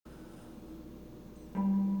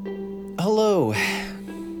Hello.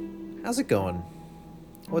 How's it going?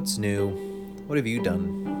 What's new? What have you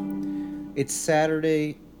done? It's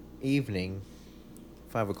Saturday evening,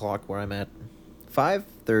 5 o'clock where I'm at.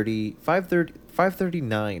 5:30, 5:30,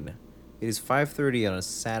 5:39. It is 5:30 on a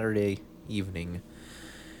Saturday evening,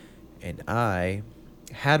 and I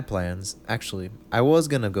had plans. Actually, I was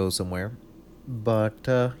gonna go somewhere, but,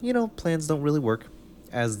 plans don't really work,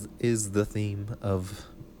 as is the theme of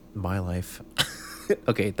my life.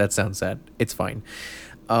 Okay, that sounds sad. It's fine.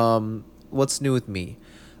 What's new with me?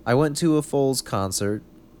 I went to a Foles concert,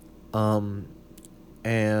 um,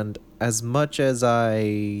 and as much as I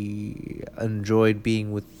enjoyed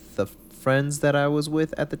being with the friends that I was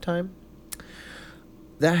with at the time,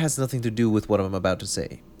 that has nothing to do with what I'm about to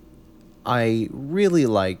say. I really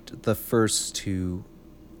liked the first two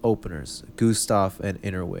openers, Gustav and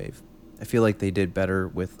Interwave. I feel like they did better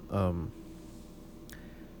with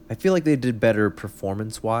I feel like they did better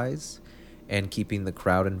performance wise and keeping the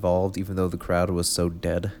crowd involved, even though the crowd was so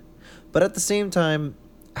dead. But at the same time,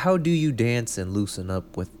 how do you dance and loosen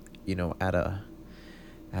up with, at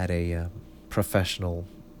a professional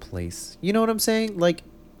place? You know what I'm saying? Like,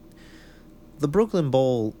 the Brooklyn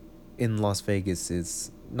Bowl in Las Vegas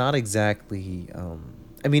is not exactly.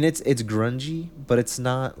 I mean, it's grungy, but it's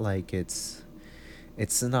not like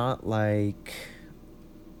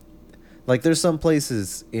there's some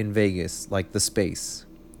places in Vegas, like the Space,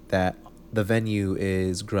 that the venue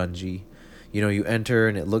is grungy. You enter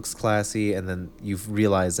and it looks classy, and then you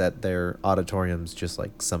realize that their auditorium's just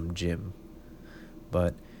like some gym.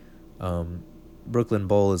 But Brooklyn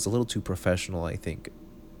Bowl is a little too professional, I think,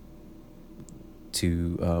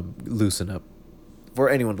 to loosen up. For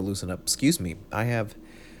anyone to loosen up. Excuse me. Oh,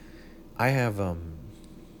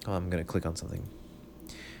 I'm gonna click on something.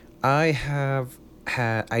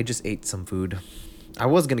 I just ate some food. I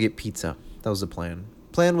was gonna get pizza. That was the plan.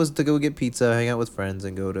 Plan was to go get pizza, hang out with friends,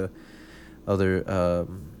 and go to other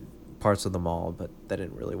parts of the mall, but that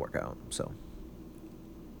didn't really work out.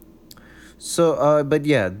 But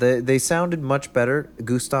yeah, they sounded much better.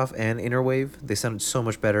 Gustav and Interwave, they sounded so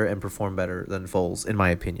much better and performed better than Foles, in my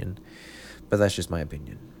opinion. But that's just my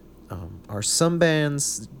opinion. Are some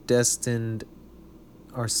bands destined?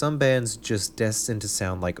 Are some bands just destined to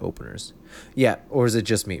sound like openers? Yeah, or is it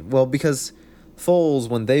just me? Well, because Foles,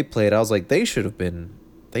 when they played, I was like, they should have been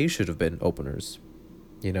openers,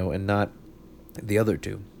 and not the other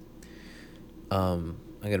two. I'm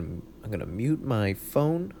gonna mute my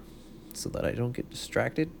phone so that I don't get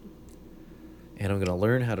distracted, and I'm gonna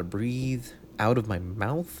learn how to breathe out of my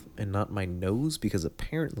mouth and not my nose, because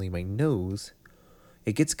apparently my nose,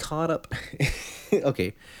 it gets caught up.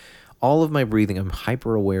 Okay, all of my breathing, I'm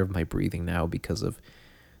hyper aware of my breathing now because of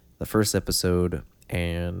the first episode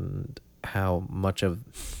and how much of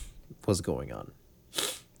was going on.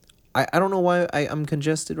 I don't know why I'm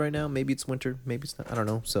congested right now. Maybe it's winter. Maybe it's not. I don't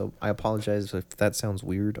know. So I apologize if that sounds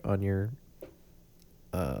weird on your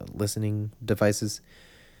listening devices.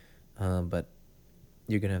 But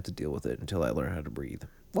you're going to have to deal with it until I learn how to breathe.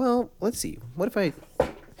 Well, let's see. What if I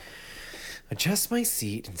adjust my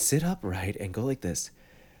seat and sit upright and go like this?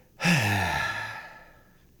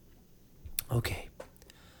 Okay.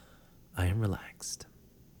 I am relaxed.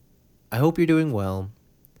 I hope you're doing well.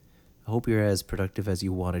 I hope you're as productive as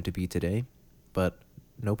you wanted to be today, but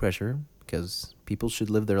no pressure, because people should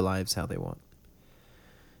live their lives how they want,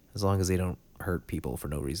 as long as they don't hurt people for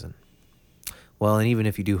no reason. Well, and even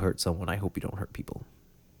if you do hurt someone, I hope you don't hurt people.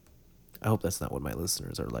 I hope that's not what my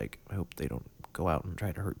listeners are like. I hope they don't go out and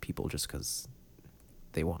try to hurt people just because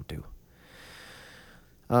they want to.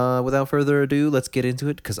 Without further ado, let's get into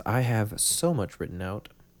it, because I have so much written out.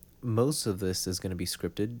 Most of this is going to be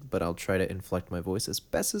scripted, but I'll try to inflect my voice as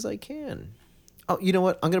best as I can. Oh, you know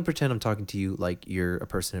what? I'm going to pretend I'm talking to you like you're a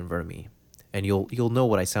person in front of me, and you'll know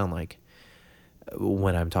what I sound like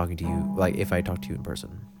when I'm talking to you, like if I talk to you in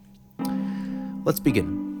person. Let's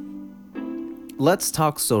begin. Let's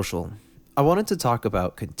talk social. I wanted to talk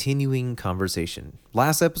about continuing conversation.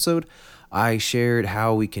 Last episode, I shared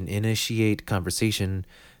how we can initiate conversation,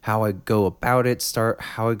 how I go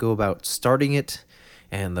about starting it,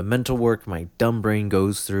 and the mental work my dumb brain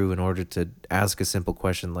goes through in order to ask a simple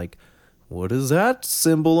question like, what does that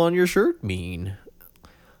symbol on your shirt mean?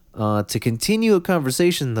 To continue a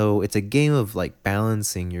conversation, though, it's a game of like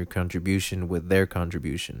balancing your contribution with their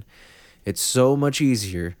contribution. It's so much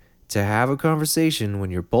easier to have a conversation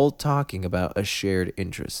when you're both talking about a shared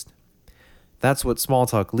interest. That's what small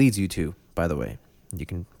talk leads you to, by the way. You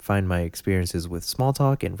can find my experiences with small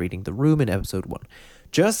talk and reading the room in episode 1.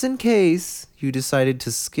 Just in case you decided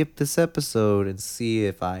to skip this episode and see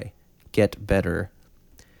if I get better.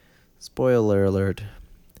 Spoiler alert,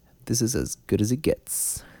 This is as good as it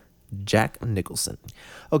gets. Jack Nicholson.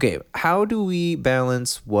 Okay, how do we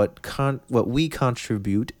balance what we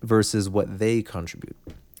contribute versus what they contribute?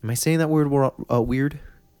 Am I saying that word weird?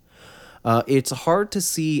 It's hard to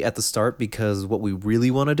see at the start because what we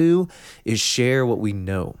really want to do is share what we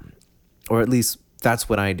know, or at least that's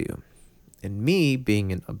what I do. And me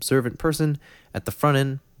being an observant person at the front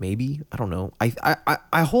end, maybe I don't know.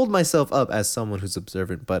 I hold myself up as someone who's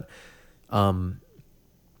observant, but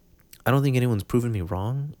I don't think anyone's proven me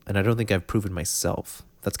wrong, and I don't think I've proven myself.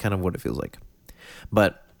 That's kind of what it feels like.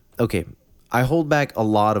 But okay, I hold back a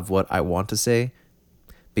lot of what I want to say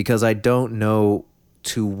because I don't know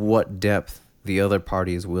to what depth the other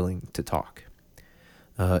party is willing to talk.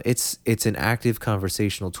 It's an active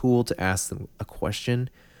conversational tool to ask them a question,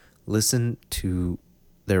 listen to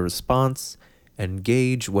their response, and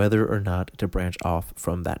gauge whether or not to branch off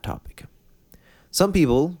from that topic. Some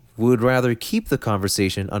people would rather keep the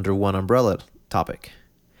conversation under one umbrella topic.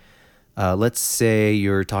 Let's say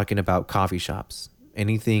you're talking about coffee shops.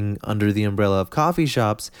 Anything under the umbrella of coffee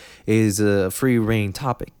shops is free reign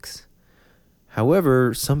topics.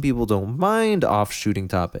 However, some people don't mind offshooting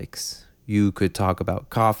topics. You could talk about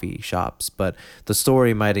coffee shops, but the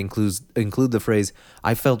story might include the phrase,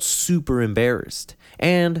 "I felt super embarrassed."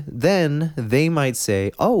 And then they might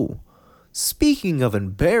say, "Oh, speaking of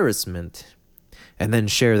embarrassment," and then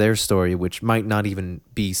share their story, which might not even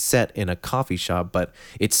be set in a coffee shop, but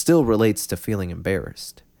it still relates to feeling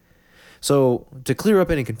embarrassed. So, to clear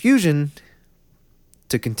up any confusion,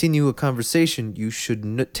 to continue a conversation, you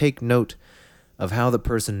should take note of how the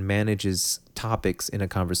person manages topics in a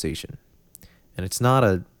conversation. And it's not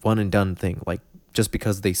a one and done thing. Like, just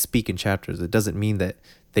because they speak in chapters, it doesn't mean that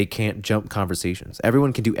they can't jump conversations.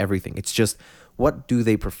 Everyone can do everything. It's just, what do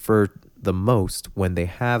they prefer the most when they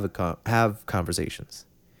have conversations?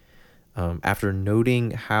 After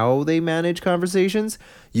noting how they manage conversations,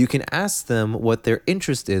 you can ask them what their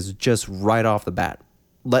interest is just right off the bat.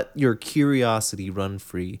 Let your curiosity run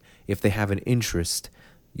free if they have an interest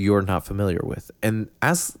you're not familiar with, and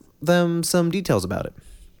ask them some details about it.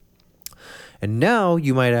 And now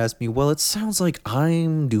you might ask me, well, it sounds like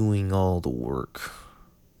I'm doing all the work.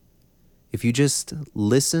 If you just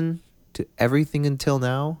listen to everything until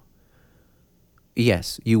now,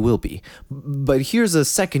 yes, you will be. But here's a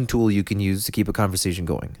second tool you can use to keep a conversation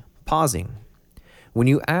going: pausing. When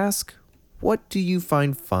you ask, what do you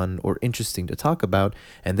find fun or interesting to talk about,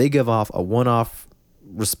 and they give off a one-off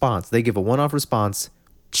response,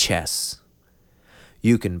 chess.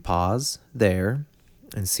 You can pause there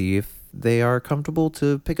and see if they are comfortable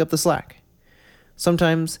to pick up the slack.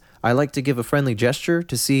 Sometimes I like to give a friendly gesture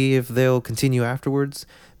to see if they'll continue afterwards.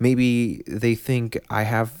 Maybe they think I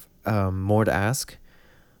have more to ask.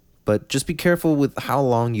 But just be careful with how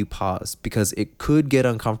long you pause, because it could get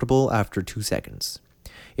uncomfortable after 2 seconds.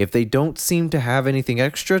 If they don't seem to have anything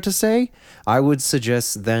extra to say, I would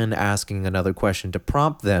suggest then asking another question to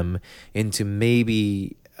prompt them into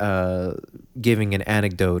maybe giving an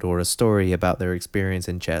anecdote or a story about their experience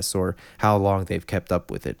in chess or how long they've kept up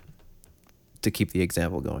with it, to keep the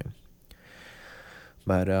example going.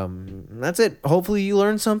 But that's it. Hopefully you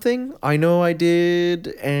learned something. I know I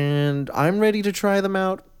did, and I'm ready to try them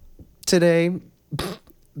out today.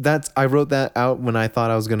 I wrote that out when I thought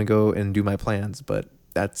I was going to go and do my plans, but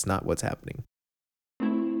that's not what's happening.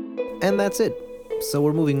 And that's it. So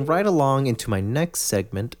we're moving right along into my next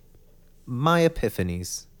segment, my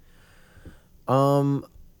epiphanies.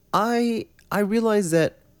 I realized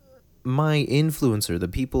that my the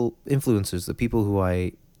people who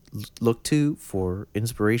I look to for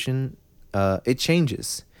inspiration, it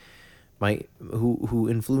changes. Who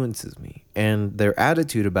influences me, and their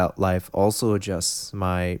attitude about life also adjusts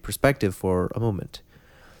my perspective for a moment.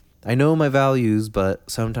 I know my values, but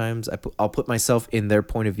sometimes I'll put myself in their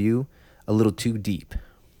point of view a little too deep.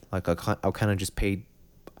 Like I'll kind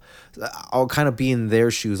of be in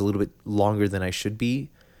their shoes a little bit longer than I should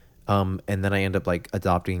be, and then I end up like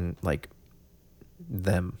adopting like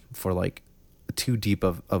them for like too deep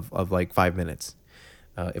of like 5 minutes,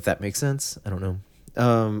 if that makes sense. I don't know.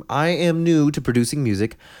 I am new to producing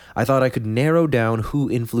music. I thought I could narrow down who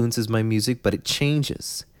influences my music, but it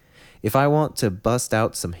changes. If I want to bust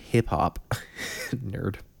out some hip hop,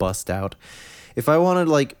 bust out. If I want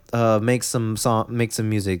to like make some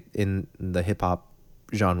music in the hip hop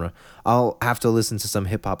genre, I'll have to listen to some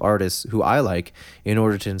hip hop artists who I like in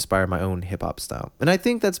order to inspire my own hip hop style. And I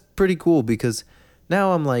think that's pretty cool because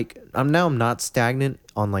now I'm not stagnant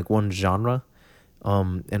on like one genre.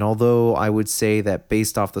 And although I would say that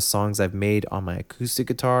based off the songs I've made on my acoustic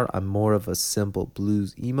guitar, I'm more of a simple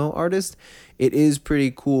blues emo artist, it is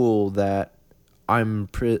pretty cool that I'm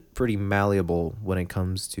pretty malleable when it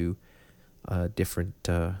comes to different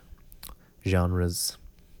genres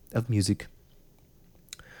of music.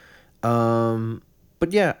 But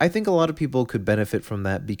yeah, I think a lot of people could benefit from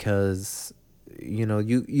that because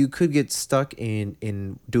you could get stuck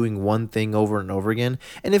in doing one thing over and over again,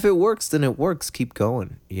 and if it works, then it works. Keep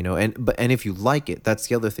going, and if you like it, that's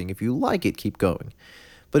the other thing. If you like it, keep going.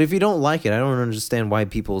 But if you don't like it, I don't understand why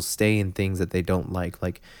people stay in things that they don't like.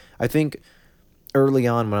 Like, I think early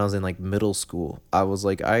on when I was in like middle school, I was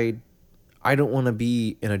like, I don't want to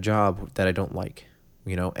be in a job that I don't like,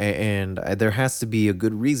 and there has to be a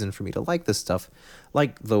good reason for me to like this stuff,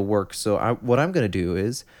 like the work. So what I'm going to do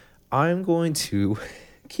is I'm going to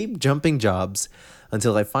keep jumping jobs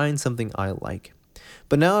until I find something I like.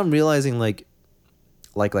 But now I'm realizing but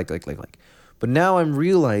now I'm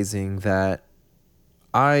realizing that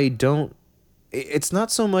I don't, it's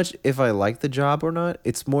not so much if I like the job or not,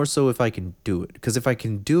 it's more so if I can do it. Because if I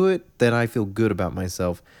can do it, then I feel good about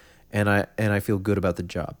myself and I feel good about the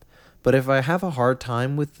job. But if I have a hard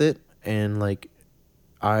time with it and like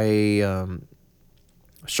I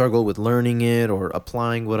struggle with learning it or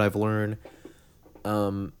applying what I've learned,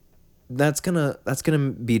 that's gonna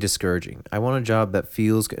be discouraging. I want a job that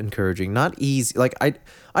feels encouraging, not easy. Like I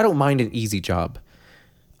don't mind an easy job.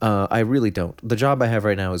 I really don't. The job I have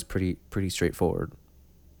right now is pretty straightforward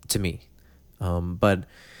to me. But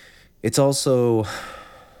it's also,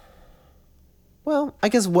 well, I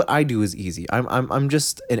guess what I do is easy. I'm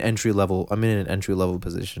just an entry level. I'm in an entry level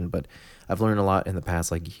position, but I've learned a lot in the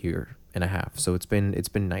past like year and a half. So it's been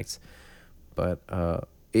nice. But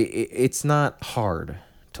it's not hard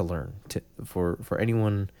to learn for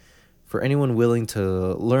anyone willing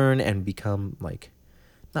to learn and become like,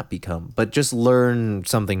 not become, but just learn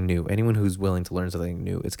something new. Anyone who's willing to learn something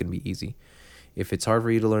new, it's going to be easy. If it's hard for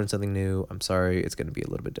you to learn something new, I'm sorry, it's going to be a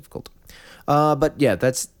little bit difficult. But yeah,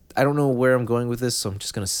 I don't know where I'm going with this, so I'm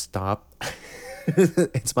just going to stop.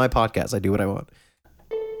 It's my podcast. I do what I want.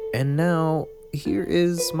 And now, here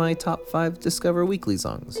is my top 5 Discover Weekly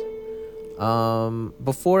songs.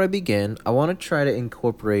 Before I begin, I want to try to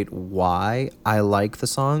incorporate why I like the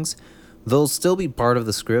songs. They'll still be part of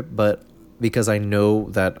the script, but because I know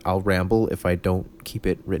that I'll ramble if I don't keep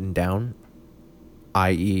it written down,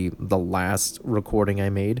 i.e. the last recording I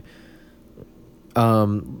made.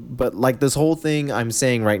 But like this whole thing I'm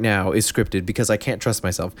saying right now is scripted because I can't trust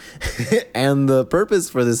myself. And the purpose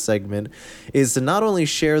for this segment is to not only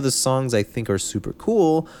share the songs I think are super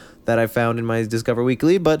cool that I found in my Discover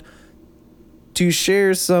Weekly, but to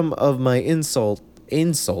share some of my insults,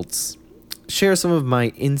 share some of my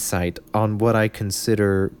insight on what I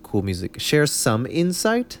consider cool music. Share some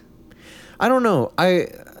insight? I don't know.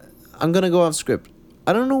 I'm going to go off script.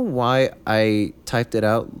 I don't know why I typed it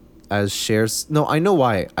out as shares. No, I know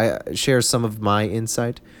why I share some of my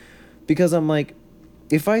insight. Because I'm like,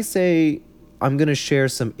 if I say I'm going to share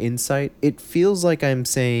some insight, it feels like I'm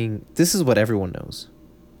saying this is what everyone knows.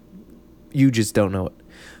 You just don't know it.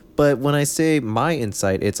 But when I say my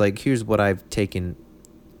insight, it's like, here's what I've taken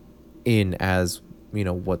in as,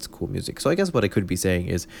 what's cool music. So I guess what I could be saying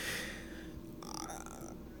is,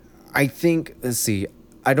 I think, let's see,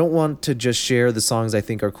 I don't want to just share the songs I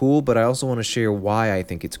think are cool, but I also want to share why I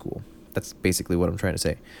think it's cool. That's basically what I'm trying to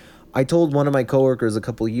say. I told one of my coworkers a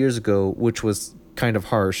couple of years ago, which was kind of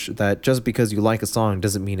harsh, that just because you like a song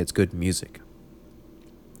doesn't mean it's good music.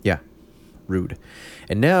 Yeah, rude.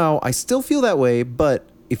 And now I still feel that way, but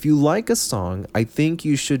if you like a song, I think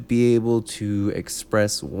you should be able to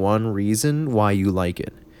express one reason why you like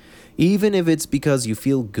it. Even if it's because you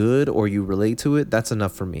feel good or you relate to it, that's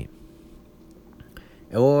enough for me.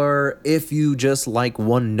 Or if you just like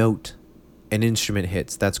one note an instrument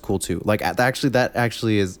hits, that's cool too. Like that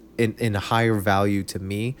actually is in higher value to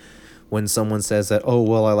me when someone says that, oh,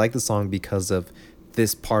 well, I like the song because of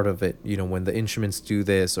this part of it, when the instruments do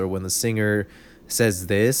this or when the singer says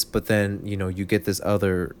this, but then you get this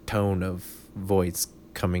other tone of voice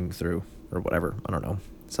coming through or whatever. I don't know,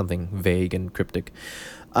 something vague and cryptic.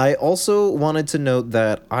 I also wanted to note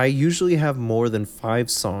that I usually have more than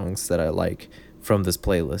 5 songs that I like from this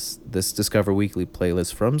playlist, this Discover Weekly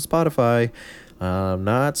playlist from Spotify. I'm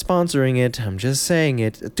not sponsoring it, I'm just saying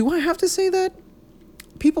it. Do I have to say that?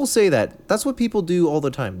 People say that. That's what people do all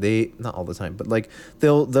the time. Not all the time, but like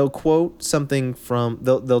they'll quote something from,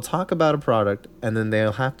 they'll talk about a product and then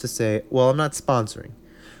they'll have to say, well, I'm not sponsoring.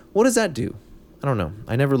 What does that do? I don't know.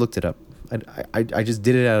 I never looked it up. I just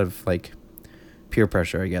did it out of like peer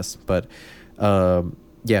pressure, I guess. But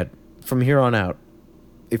yeah, from here on out,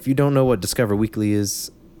 if you don't know what Discover Weekly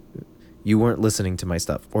is, you weren't listening to my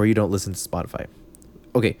stuff or you don't listen to Spotify.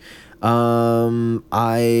 Okay. I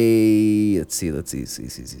let's see.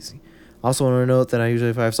 Also want to note that I usually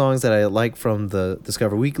have 5 songs that I like from the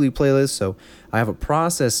Discover Weekly playlist. So I have a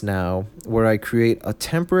process now where I create a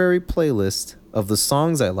temporary playlist of the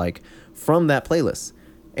songs I like from that playlist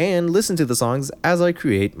and listen to the songs as I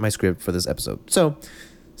create my script for this episode. So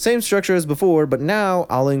same structure as before, but now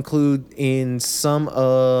I'll include in some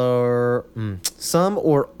or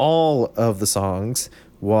all of the songs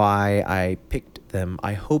why I picked them.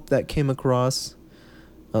 I hope that came across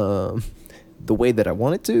the way that I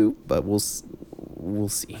want it to, but we'll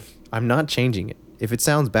see. I'm not changing it. If it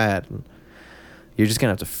sounds bad, you're just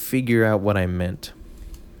gonna have to figure out what I meant.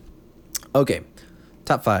 Okay,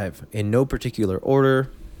 top 5 in no particular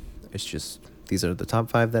order. It's just these are the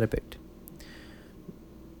top 5 that I picked.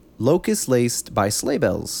 Locust Laced by Sleigh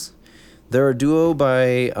Bells. They're a duo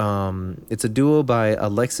by it's a duo by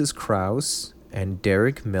Alexis Krauss and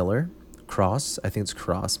Derek Miller. Cross, I think it's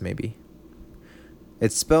Cross maybe.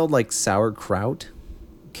 It's spelled like sauerkraut,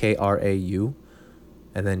 Krau,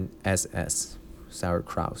 and then SS,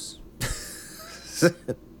 sauerkraus.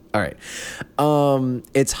 All right.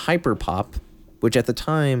 It's hyperpop, which at the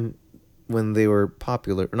time when they were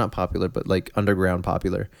popular, or not popular, but like underground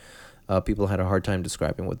popular, people had a hard time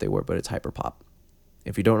describing what they were, but it's hyperpop.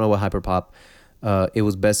 If you don't know what hyperpop, it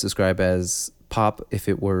was best described as pop if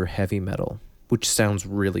it were heavy metal, which sounds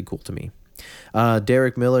really cool to me.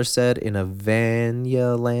 Derek Miller said in a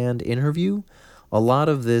Vanya Land interview, a lot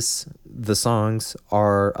of these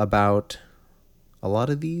are about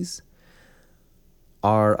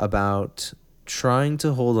trying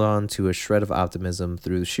to hold on to a shred of optimism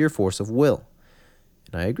through the sheer force of will.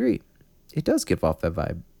 And I agree. It does give off that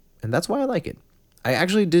vibe. And that's why I like it. I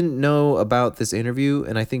actually didn't know about this interview,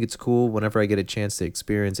 and I think it's cool whenever I get a chance to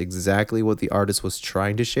experience exactly what the artist was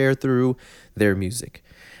trying to share through their music.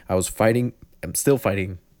 I'm still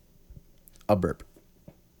fighting a burp.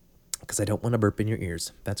 Because I don't want to burp in your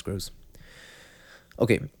ears. That's gross.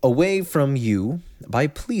 Okay, Away From You by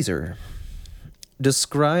Pleaser.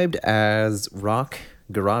 Described as rock,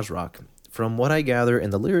 garage rock. From what I gather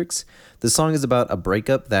in the lyrics, the song is about a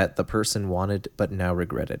breakup that the person wanted but now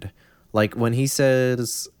regretted. Like when he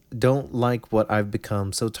says, "Don't like what I've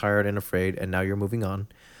become, so tired and afraid, and now you're moving on."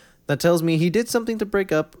 That tells me he did something to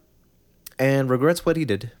break up and regrets what he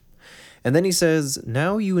did. And then he says,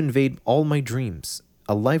 "Now you invade all my dreams.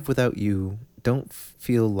 A life without you don't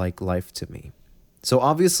feel like life to me." So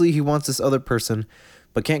obviously he wants this other person,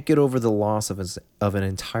 but can't get over the loss of an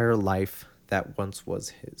entire life that once was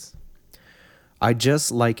his. I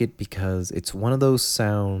just like it because it's one of those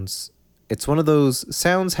sounds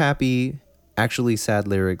happy, actually sad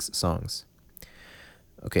lyrics songs.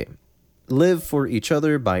 Okay. Live for Each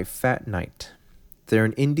Other by Fat Night. They're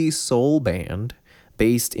an indie soul band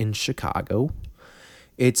based in Chicago.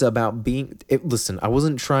 It's about listen, I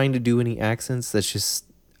wasn't trying to do any accents. That's just,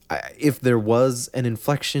 if there was an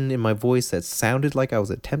inflection in my voice that sounded like I was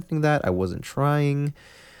attempting that, I wasn't trying.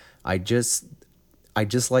 I just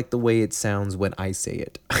like the way it sounds when I say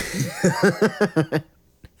it.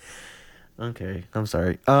 Okay, I'm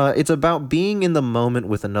sorry. It's about being in the moment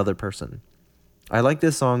with another person. I like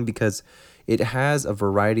this song because it has a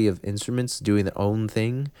variety of instruments doing their own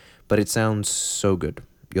thing, but it sounds so good.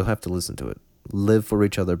 You'll have to listen to it. Live for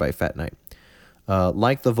Each Other by Fat Night. For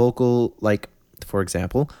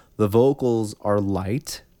example, the vocals are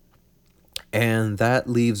light, and that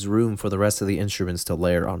leaves room for the rest of the instruments to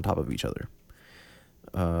layer on top of each other.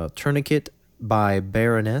 Tourniquet by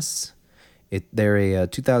Baroness. They're a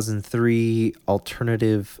 2003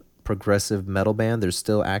 alternative progressive metal band. They're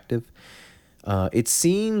still active. It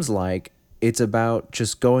seems like it's about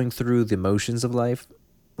just going through the motions of life.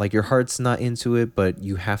 Like your heart's not into it, but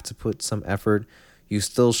you have to put some effort. You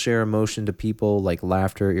still share emotion to people like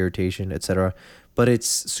laughter, irritation, etc. But it's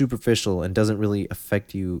superficial and doesn't really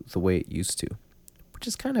affect you the way it used to. Which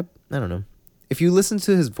is kind of, I don't know. If you listen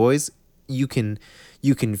to his voice, you can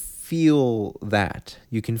feel that.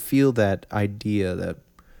 You can feel that idea that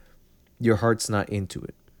your heart's not into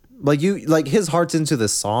it. Like his heart's into the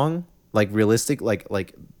song, like realistic,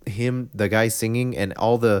 like him, the guy singing, and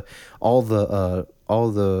all the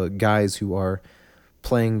guys who are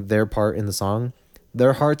playing their part in the song,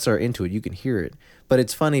 their hearts are into it. You can hear it. But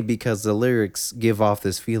it's funny because the lyrics give off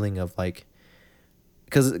this feeling of like,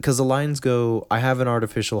 because the lines go, "I have an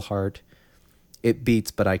artificial heart. It beats,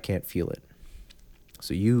 but I can't feel it."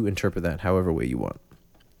 So you interpret that however way you want.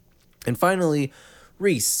 And finally,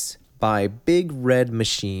 Reese by Big Red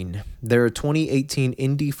Machine. They're a 2018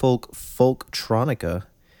 indie folktronica.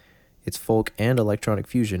 It's folk and electronic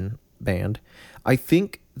fusion. band. I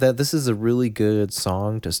think that this is a really good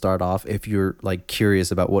song to start off if you're like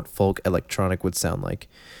curious about what folk electronic would sound like,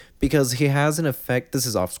 because he has an effect. This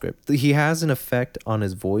is off script. He has an effect on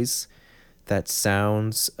his voice that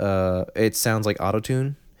sounds it sounds like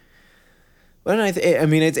autotune. But I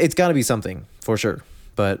mean it's got to be something for sure.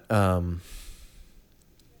 But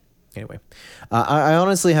anyway, I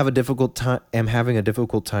honestly have a difficult time. Am having a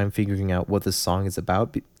difficult time figuring out what this song is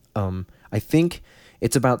about. I think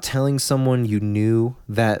it's about telling someone you knew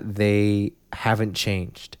that they haven't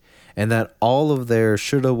changed, and that all of their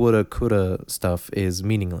shoulda, woulda, coulda stuff is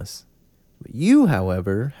meaningless. You,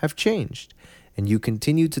 however, have changed, and you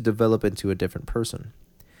continue to develop into a different person.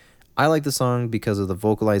 I like the song because of the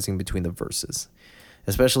vocalizing between the verses,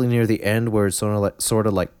 especially near the end where it's sort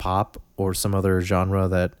of like pop or some other genre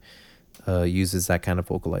that uses that kind of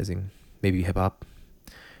vocalizing. Maybe hip hop.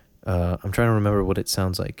 I'm trying to remember what it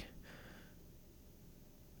sounds like.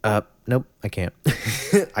 Nope, I can't.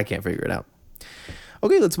 I can't figure it out.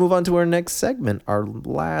 Okay, let's move on to our next segment, our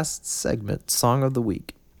last segment, Song of the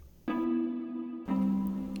Week.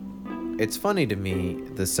 It's funny to me,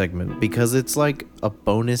 this segment, because it's like a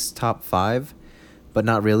bonus top 5, but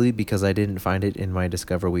not really because I didn't find it in my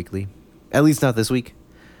Discover Weekly. At least not this week.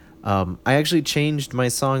 I actually changed my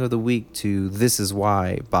Song of the Week to This Is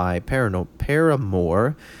Why by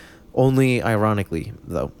Paramore, only ironically,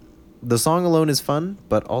 though. The song alone is fun,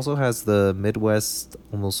 but also has the Midwest,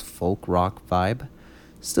 almost folk rock vibe.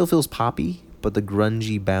 Still feels poppy, but the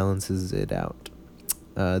grungy balances it out.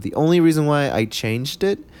 The only reason why I changed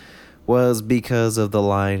it was because of the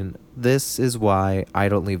line, "This is why I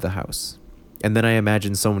don't leave the house." And then I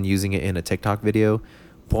imagined someone using it in a TikTok video,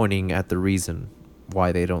 pointing at the reason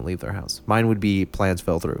why they don't leave their house. Mine would be plans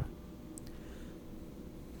fell through.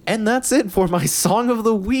 And that's it for my Song of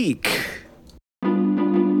the Week.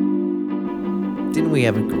 Didn't we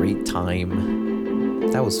have a great time?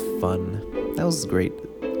 That was fun. That was great.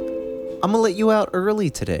 I'm gonna let you out early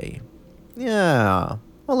today. Yeah,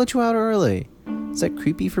 I'll let you out early. Is that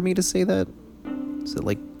creepy for me to say that? Is it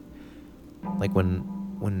like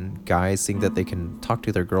when guys think that they can talk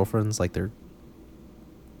to their girlfriends like they're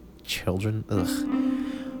children? Ugh.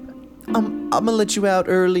 I'm gonna let you out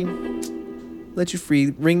early. Let you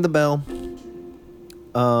free. Ring the bell.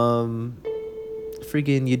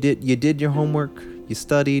 Friggin' you did your homework. You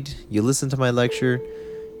studied. You listened to my lecture.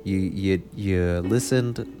 You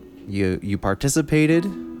listened. You participated.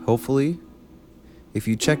 Hopefully. If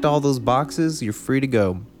you checked all those boxes, you're free to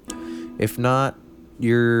go. If not,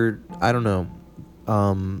 I don't know.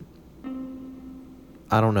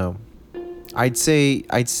 I'd say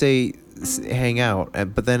hang out,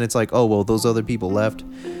 but then it's like, oh well, those other people left,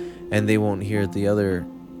 and they won't hear the other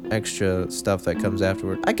extra stuff that comes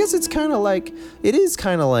afterward. I guess it is kind of like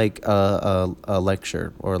a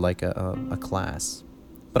lecture or like a class.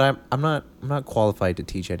 But I'm not qualified to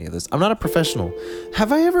teach any of this. I'm not a professional.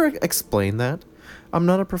 Have I ever explained that? I'm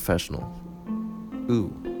not a professional.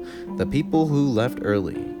 Ooh, the people who left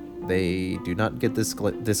early, they do not get this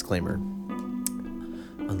disclaimer.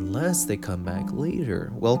 Unless they come back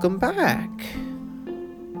later. Welcome back.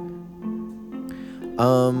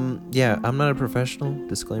 Yeah, I'm not a professional.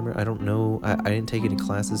 Disclaimer. I don't know. I didn't take any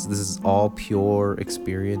classes. This is all pure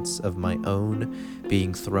experience of my own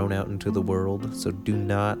being thrown out into the world. So do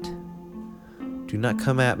not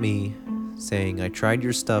come at me saying I tried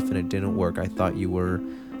your stuff and it didn't work. I thought you were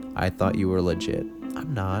legit.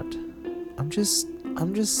 I'm not. I'm just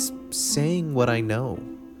saying what I know.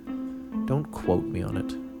 Don't quote me on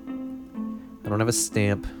it. I don't have a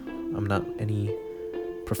stamp. I'm not any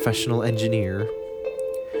professional engineer.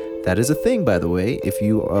 That is a thing, by the way. If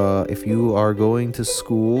you are going to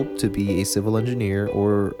school to be a civil engineer,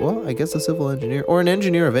 or well, I guess a civil engineer or an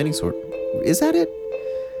engineer of any sort. Is that it?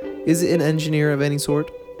 Is it an engineer of any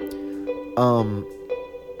sort?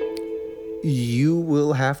 You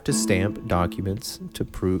will have to stamp documents to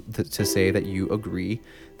prove to say that you agree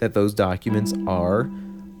that those documents are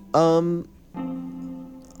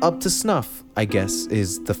up to snuff, I guess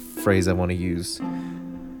is the phrase I want to use.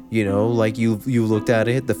 You know, like you looked at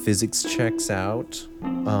it, the physics checks out.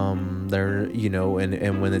 There, you know,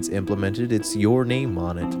 and when it's implemented, it's your name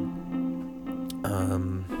on it.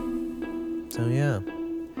 So yeah.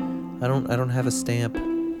 I don't have a stamp.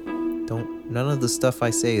 None of the stuff I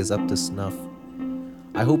say is up to snuff.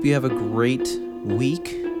 I hope you have a great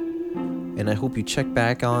week, and I hope you check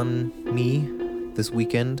back on me this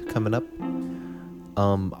weekend coming up.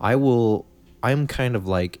 I'm kind of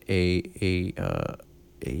like a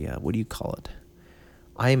what do you call it?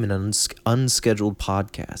 I am an unscheduled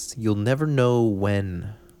podcast. You'll never know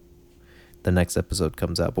when the next episode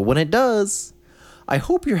comes out, but when it does, I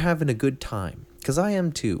hope you're having a good time, because I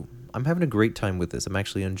am too. I'm having a great time with this. I'm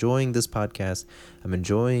actually enjoying this podcast. I'm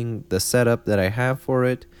enjoying the setup that I have for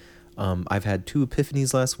it. I've had 2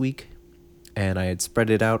 epiphanies last week, and I had spread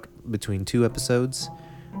it out between 2 episodes.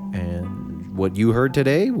 And what you heard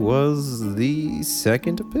today was the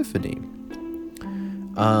second epiphany.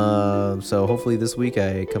 So hopefully this week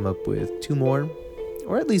I come up with 2 more,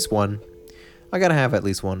 or at least 1. I gotta have at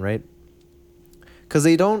least 1, right? Because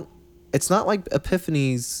it's not like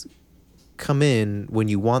epiphanies come in when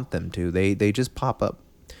you want them to. They just pop up.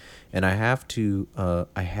 And I have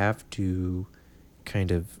to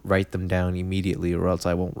kind of write them down immediately, or else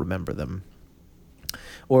I won't remember them.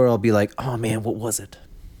 Or I'll be like, oh man, what was it?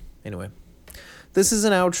 Anyway, this is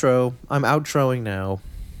an outro. I'm outroing now.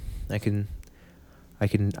 I can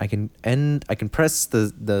end. I can press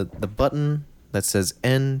the button that says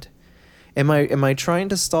end. Am I trying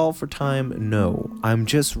to stall for time? No. I'm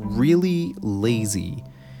just really lazy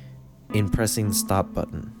in pressing the stop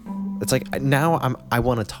button. It's like now I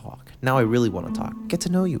want to talk. Now I really want to talk. Get to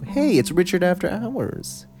know you. Hey, it's Richard After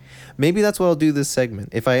Hours. Maybe that's what I'll do this segment.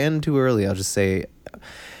 If I end too early, I'll just say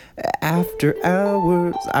After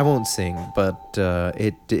Hours. I won't sing, but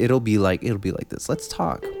it'll be like this. Let's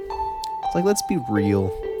talk. It's like, let's be real.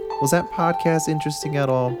 Was that podcast interesting at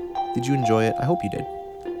all? Did you enjoy it? I hope you did.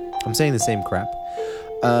 I'm saying the same crap.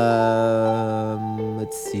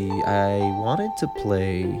 Let's see. I wanted to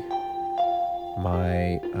play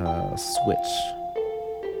my Switch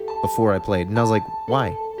before I played, and I was like, why?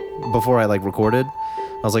 Before I recorded,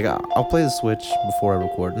 I was like, I'll play the Switch before I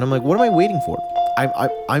record, and I'm like, what am I waiting for?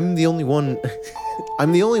 I'm the only one.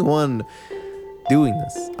 I'm the only one doing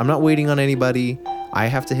this. I'm not waiting on anybody. I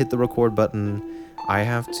have to hit the record button. I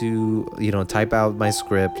have to, type out my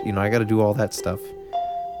script. I got to do all that stuff.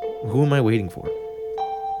 Who am I waiting for?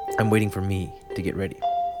 I'm waiting for me to get ready,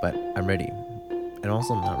 but I'm ready, and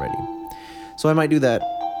also I'm not ready. So I might do that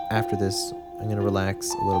after this. I'm gonna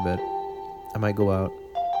relax a little bit. I might go out,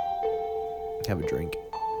 have a drink.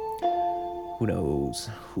 Who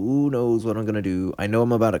knows? Who knows what I'm gonna do? I know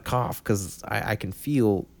I'm about to cough because I can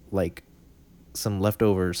feel like some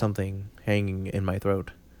leftover something hanging in my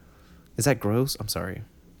throat. Is that gross? I'm sorry.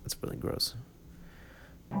 That's really gross.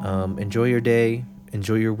 Enjoy your day.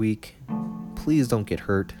 Enjoy your week. Please don't get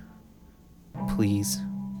hurt. Please.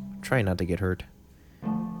 Try not to get hurt.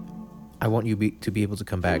 I want you to be able to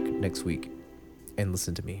come back next week and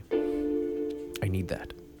listen to me. I need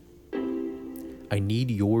that. I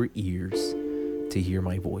need your ears to hear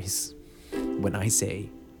my voice when I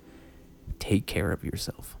say, take care of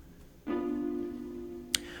yourself.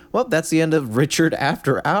 Well, that's the end of Richard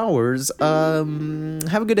After Hours.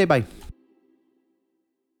 Have a good day. Bye.